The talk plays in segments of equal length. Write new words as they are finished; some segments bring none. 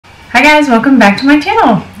Hi guys, welcome back to my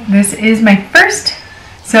channel. This is my first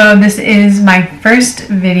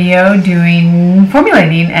video doing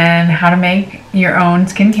formulating and how to make your own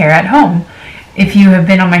skincare at home. If you have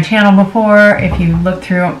been on my channel before, if you looked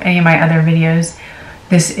through any of my other videos,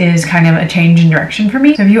 this is kind of a change in direction for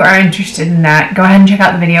me. So if you are interested in that, go ahead and check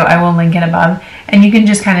out the video. I will link it above and you can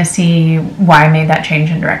just kind of see why I made that change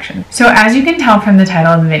in direction. So as you can tell from the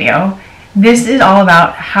title of the video, this is all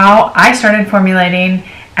about how I started formulating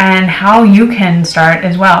and how you can start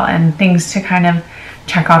as well, and things to kind of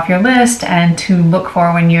check off your list and to look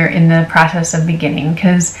for when you're in the process of beginning,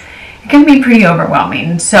 because it can be pretty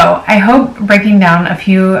overwhelming. So I hope breaking down a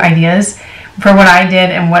few ideas for what I did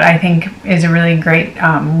and what I think is a really great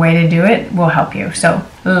way to do it will help you. So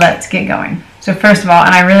let's get going. So first of all,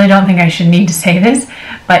 and I really don't think I should need to say this,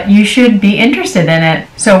 but you should be interested in it.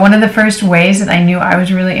 So one of the first ways that I knew I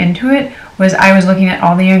was really into it was I was looking at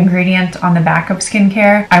all the ingredients on the back of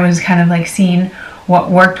skincare. I was kind of like seeing what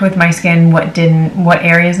worked with my skin, what didn't, what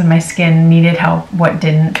areas of my skin needed help, what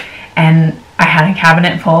didn't, and I had a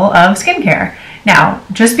cabinet full of skincare. Now,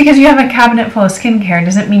 just because you have a cabinet full of skincare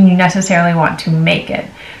doesn't mean you necessarily want to make it.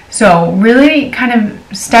 So really kind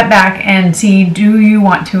of step back and see, do you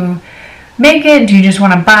want to make it? Do you just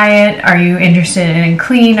want to buy it? Are you interested in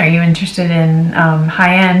clean? Are you interested in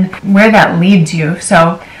high-end? Where that leads you.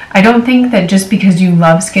 So I don't think that just because you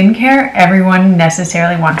love skincare, everyone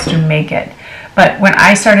necessarily wants to make it. But when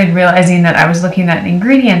I started realizing that I was looking at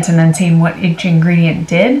ingredients and then seeing what each ingredient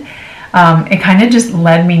did, it kind of just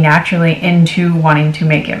led me naturally into wanting to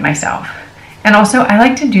make it myself. And also, I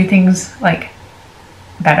like to do things like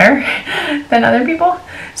better than other people.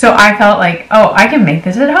 So I felt like, oh, I can make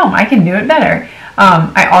this at home. I can do it better.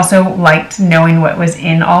 I also liked knowing what was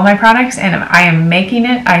in all my products, and if I am making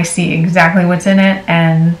it, I see exactly what's in it,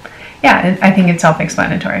 and yeah, I think it's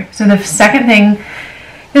self-explanatory. So the second thing,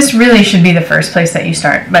 this really should be the first place that you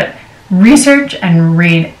start, but research and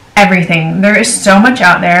read everything. There is so much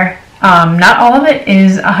out there. Not all of it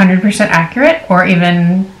is 100% accurate or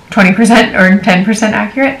even 20% or 10%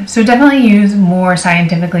 accurate. So definitely use more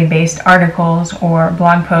scientifically based articles or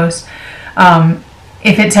blog posts.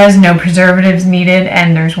 If it says no preservatives needed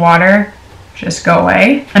and there's water, just go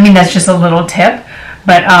away. I mean, that's just a little tip,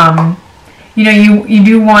 but you know, you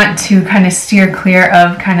do want to kind of steer clear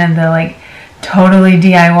of kind of the like totally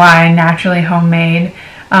DIY, naturally homemade.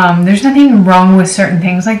 There's nothing wrong with certain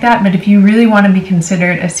things like that, but if you really want to be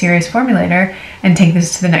considered a serious formulator and take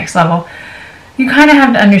this to the next level, you kind of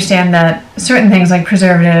have to understand that certain things like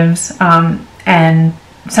preservatives and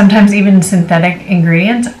sometimes even synthetic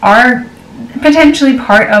ingredients are potentially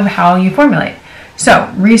part of how you formulate.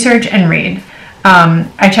 So research and read.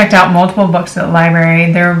 I checked out multiple books at the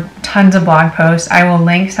library. There are tons of blog posts. I will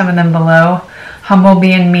link some of them below. Humble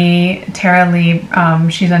Bee and Me, Tara Lee,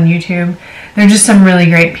 she's on YouTube. There are just some really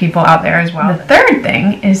great people out there as well. The third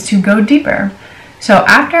thing is to go deeper. So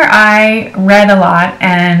after I read a lot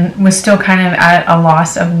and was still kind of at a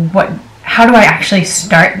loss of how do I actually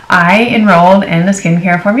start, I enrolled in the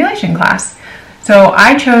skincare formulation class. So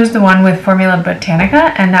I chose the one with Formula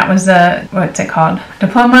Botanica, and that was the, what's it called?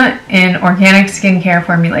 Diploma in Organic Skincare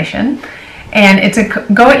Formulation. And it's a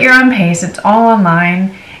go at your own pace. It's all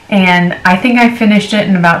online. And I think I finished it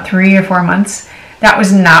in about 3 or 4 months. That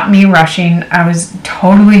was not me rushing. I was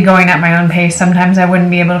totally going at my own pace. Sometimes I wouldn't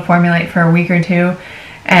be able to formulate for a week or two.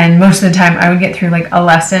 And most of the time I would get through like a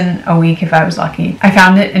lesson a week if I was lucky. I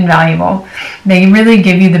found it invaluable. They really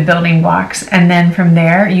give you the building blocks, and then from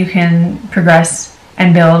there you can progress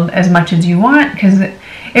and build as much as you want, because it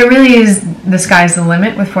really is the sky's the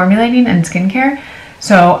limit with formulating and skincare.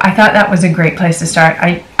 So I thought that was a great place to start.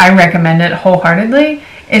 I recommend it wholeheartedly.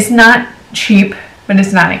 It's not cheap, but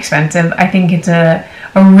it's not expensive. I think it's a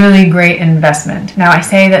really great investment. Now I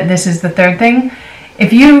say that this is the third thing.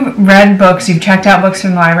 If you've read books, you've checked out books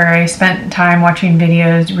from the library, spent time watching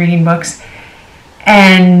videos, reading books,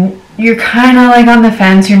 and you're kind of like on the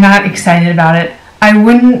fence, you're not excited about it, I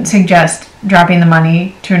wouldn't suggest dropping the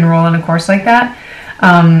money to enroll in a course like that.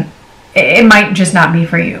 It might just not be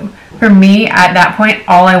for you. For me, at that point,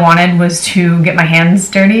 all I wanted was to get my hands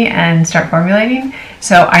dirty and start formulating.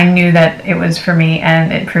 So I knew that it was for me,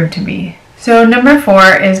 and it proved to be. So number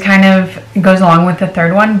 4 is kind of goes along with the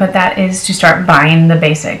third one, but that is to start buying the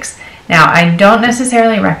basics. Now, I don't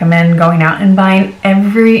necessarily recommend going out and buying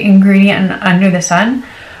every ingredient under the sun,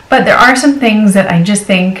 but there are some things that I just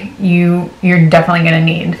think you're definitely going to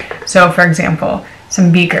need. So for example,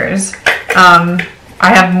 some beakers.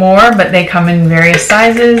 I have more, but they come in various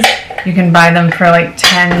sizes. You can buy them for like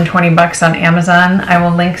 10, 20 bucks on Amazon. I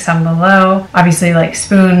will link some below. Obviously, like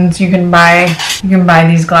spoons, you can buy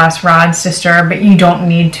these glass rods to stir, but you don't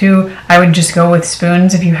need to. I would just go with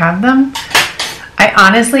spoons if you have them.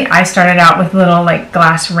 I started out with little like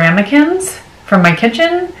glass ramekins from my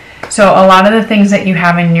kitchen. So a lot of the things that you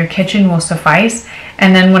have in your kitchen will suffice.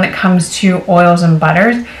 And then when it comes to oils and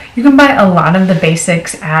butters, you can buy a lot of the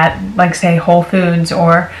basics at, like, say, Whole Foods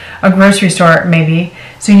or a grocery store maybe.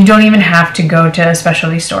 So you don't even have to go to a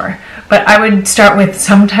specialty store. But I would start with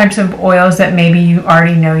some types of oils that maybe you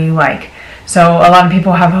already know you like. So a lot of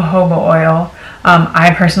people have jojoba oil.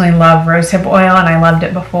 I personally love rosehip oil, and I loved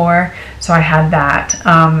it before, so I had that.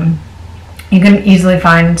 You can easily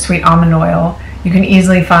find sweet almond oil. You can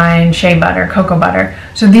easily find shea butter, cocoa butter.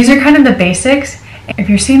 So these are kind of the basics. If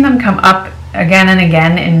you're seeing them come up again and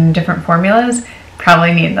again in different formulas,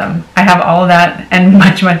 probably need them. I have all of that and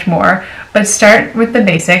much, much more. But start with the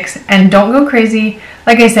basics and don't go crazy.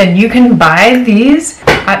 Like I said, you can buy these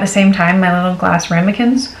at the same time. My little glass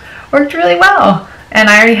ramekins worked really well. And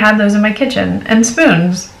I already had those in my kitchen. And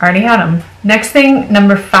spoons, already had them. Next thing,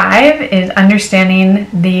 number 5, is understanding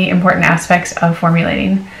the important aspects of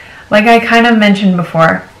formulating. Like I kind of mentioned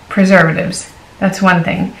before, preservatives. That's one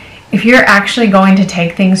thing. If you're actually going to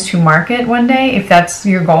take things to market one day, if that's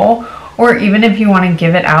your goal, or even if you want to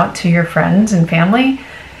give it out to your friends and family,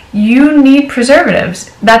 you need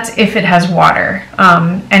preservatives. That's if it has water.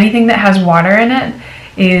 Anything that has water in it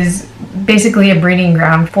is basically a breeding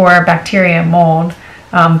ground for bacteria, mold,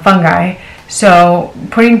 fungi. So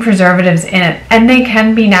putting preservatives in it, and they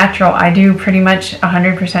can be natural. I do pretty much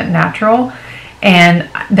 100% natural, and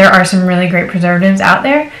there are some really great preservatives out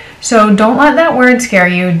there. So don't let that word scare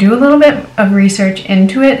you. Do a little bit of research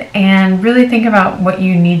into it and really think about what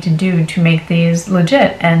you need to do to make these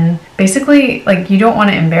legit. And basically, like, you don't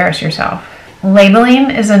want to embarrass yourself.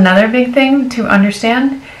 Labeling is another big thing to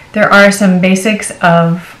understand. There are some basics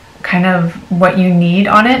of kind of what you need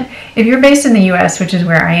on it. If you're based in the US, which is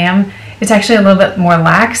where I am, it's actually a little bit more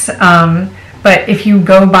lax. But if you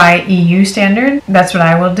go by EU standard, that's what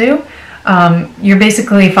I will do. You're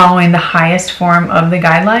basically following the highest form of the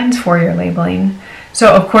guidelines for your labeling.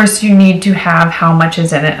 So of course you need to have how much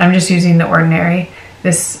is in it. I'm just using the ordinary,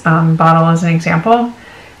 this bottle as an example.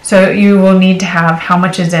 So you will need to have how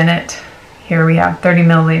much is in it. Here we have 30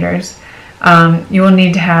 milliliters. You will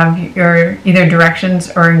need to have your either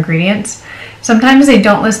directions or ingredients. Sometimes they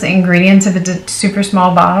don't list the ingredients if it's a super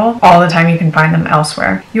small bottle. All the time you can find them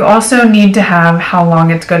elsewhere. You also need to have how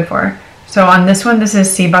long it's good for. So on this one, this is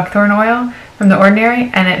sea buckthorn oil from The Ordinary,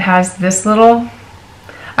 and it has this little,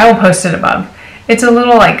 I will post it above. It's a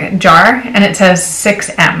little like jar, and it says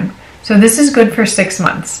 6M. So this is good for 6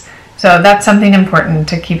 months. So that's something important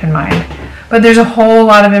to keep in mind. But there's a whole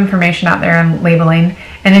lot of information out there on labeling.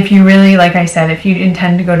 And if you really, like I said, if you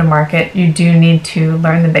intend to go to market, you do need to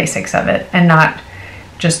learn the basics of it and not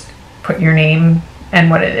just put your name and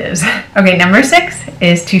what it is. Okay, number 6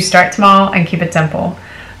 is to start small and keep it simple.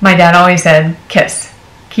 My dad always said, KISS,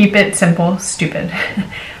 keep it simple, stupid.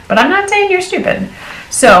 But I'm not saying you're stupid.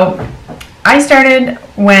 So I started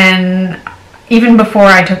even before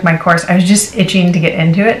I took my course, I was just itching to get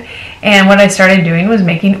into it. And what I started doing was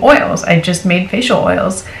making oils. I just made facial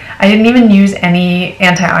oils. I didn't even use any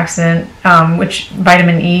antioxidant, which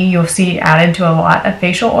vitamin E you'll see added to a lot of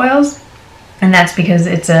facial oils. And that's because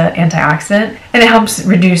it's an antioxidant, and it helps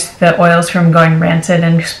reduce the oils from going rancid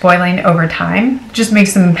and spoiling over time. It just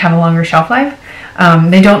makes them have a longer shelf life.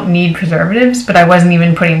 They don't need preservatives, but I wasn't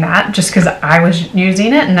even putting that just because I was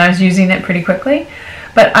using it, and I was using it pretty quickly.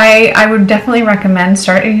 But I would definitely recommend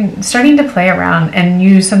starting to play around and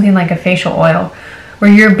use something like a facial oil,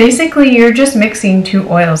 where you're just mixing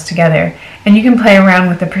 2 oils together. And you can play around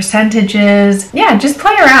with the percentages. Yeah, just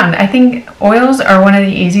play around. I think oils are one of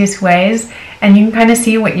the easiest ways, and you can kind of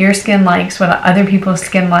see what your skin likes, what other people's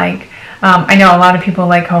skin like. I know a lot of people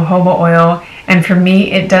like jojoba oil, and for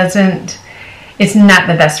me, it's not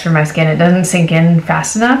the best for my skin. It doesn't sink in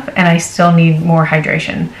fast enough, and I still need more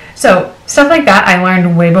hydration. So stuff like that I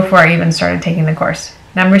learned way before I even started taking the course.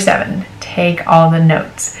 Number 7, take all the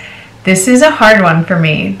notes. This is a hard one for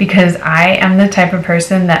me because I am the type of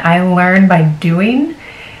person that I learn by doing,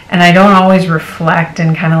 and I don't always reflect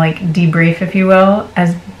and kind of like debrief, if you will,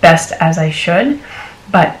 as best as I should.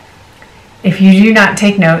 But if you do not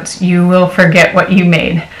take notes, you will forget what you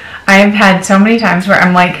made. I've had so many times where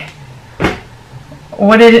I'm like,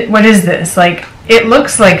 what is this? Like, it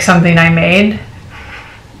looks like something I made.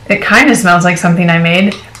 It kind of smells like something I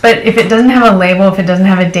made. But if it doesn't have a label, if it doesn't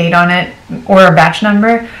have a date on it or a batch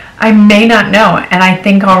number, I may not know, and I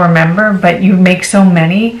think I'll remember, but you make so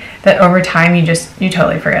many that over time you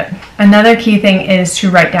totally forget. Another key thing is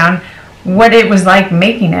to write down what it was like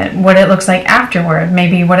making it, what it looks like afterward,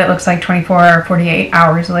 maybe what it looks like 24 or 48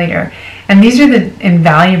 hours later. And these are the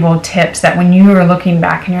invaluable tips that when you are looking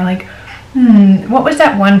back and you're like, what was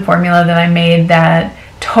that one formula that I made that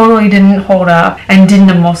totally didn't hold up and didn't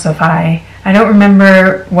emulsify? I don't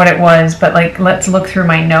remember what it was, but like, let's look through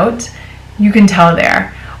my notes. You can tell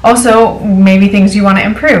there. Also, maybe things you want to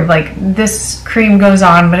improve, like this cream goes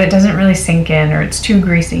on, but it doesn't really sink in, or it's too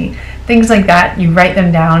greasy. Things like that, you write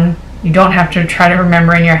them down. You don't have to try to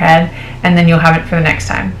remember in your head, and then you'll have it for the next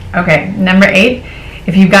time. Okay, number 8,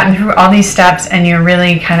 if you've gotten through all these steps and you're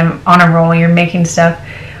really kind of on a roll, you're making stuff,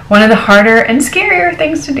 one of the harder and scarier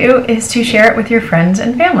things to do is to share it with your friends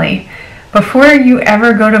and family. Before you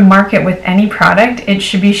ever go to market with any product, it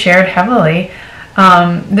should be shared heavily.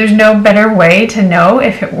 There's no better way to know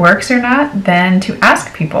if it works or not than to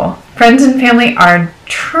ask people. Friends and family are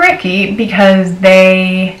tricky because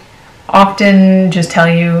they often just tell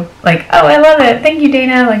you like, oh, I love it, thank you,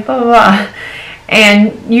 Dana, like blah, blah, blah.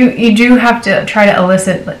 And you do have to try to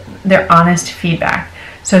elicit their honest feedback.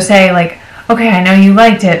 So say like, okay, I know you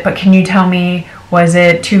liked it, but can you tell me, was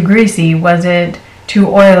it too greasy? Was it too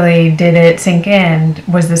oily? Did it sink in?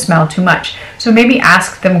 Was the smell too much? So maybe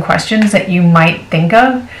ask them questions that you might think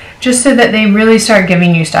of, just so that they really start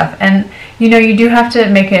giving you stuff. And you do have to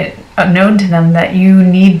make it known to them that you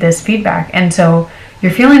need this feedback. And so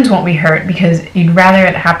your feelings won't be hurt because you'd rather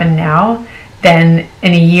it happen now than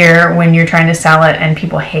in a year when you're trying to sell it and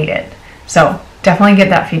people hate it. So definitely get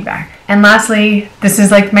that feedback. And lastly, this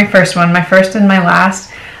is like my first one, my first and my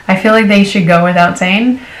last. I feel like they should go without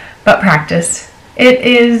saying, but practice. It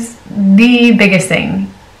is the biggest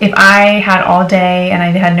thing. If I had all day and I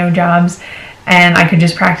had no jobs and I could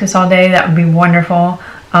just practice all day, that would be wonderful.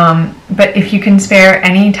 But if you can spare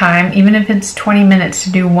any time, even if it's 20 minutes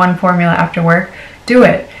to do one formula after work, do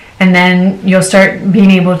it. And then you'll start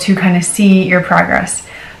being able to kind of see your progress.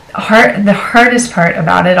 The hardest part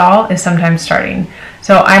about it all is sometimes starting.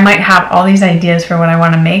 So I might have all these ideas for what I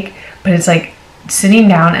want to make, but it's like sitting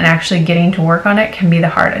down and actually getting to work on it can be the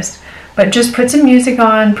hardest. But just put some music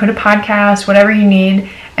on, put a podcast, whatever you need,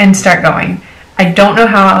 and start going. I don't know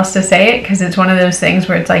how else to say it because it's one of those things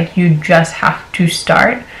where it's like you just have to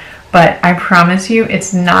start. But I promise you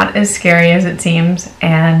it's not as scary as it seems,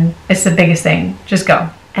 and it's the biggest thing. Just go.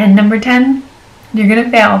 And number 10, you're going to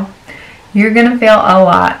fail. You're going to fail a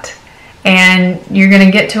lot. And you're going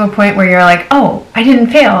to get to a point where you're like, oh, I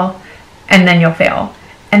didn't fail. And then you'll fail.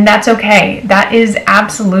 And that's okay. That is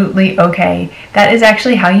absolutely okay. That is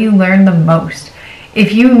actually how you learn the most.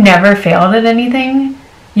 If you never failed at anything,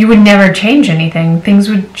 you would never change anything. Things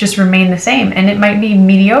would just remain the same, and it might be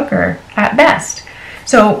mediocre at best.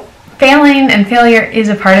 So failing and failure is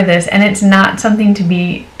a part of this, and it's not something to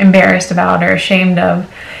be embarrassed about or ashamed of.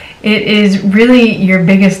 It is really your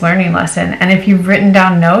biggest learning lesson. And if you've written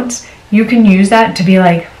down notes, you can use that to be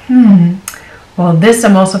like, well, this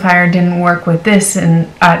emulsifier didn't work with this and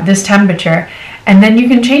this temperature, and then you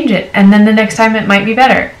can change it, and then the next time it might be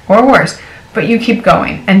better or worse, but you keep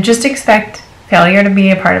going and just expect failure to be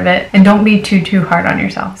a part of it, and don't be too hard on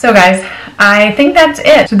yourself. So guys, I think that's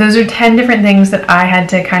it. So those are 10 different things that I had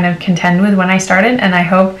to kind of contend with when I started, and I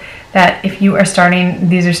hope that if you are starting,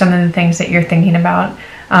 these are some of the things that you're thinking about.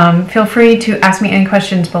 Feel free to ask me any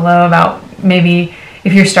questions below about maybe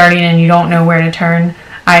if you're starting and you don't know where to turn.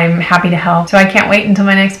 I'm happy to help. So I can't wait until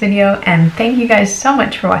my next video, and thank you guys so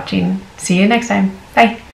much for watching. See you next time. Bye.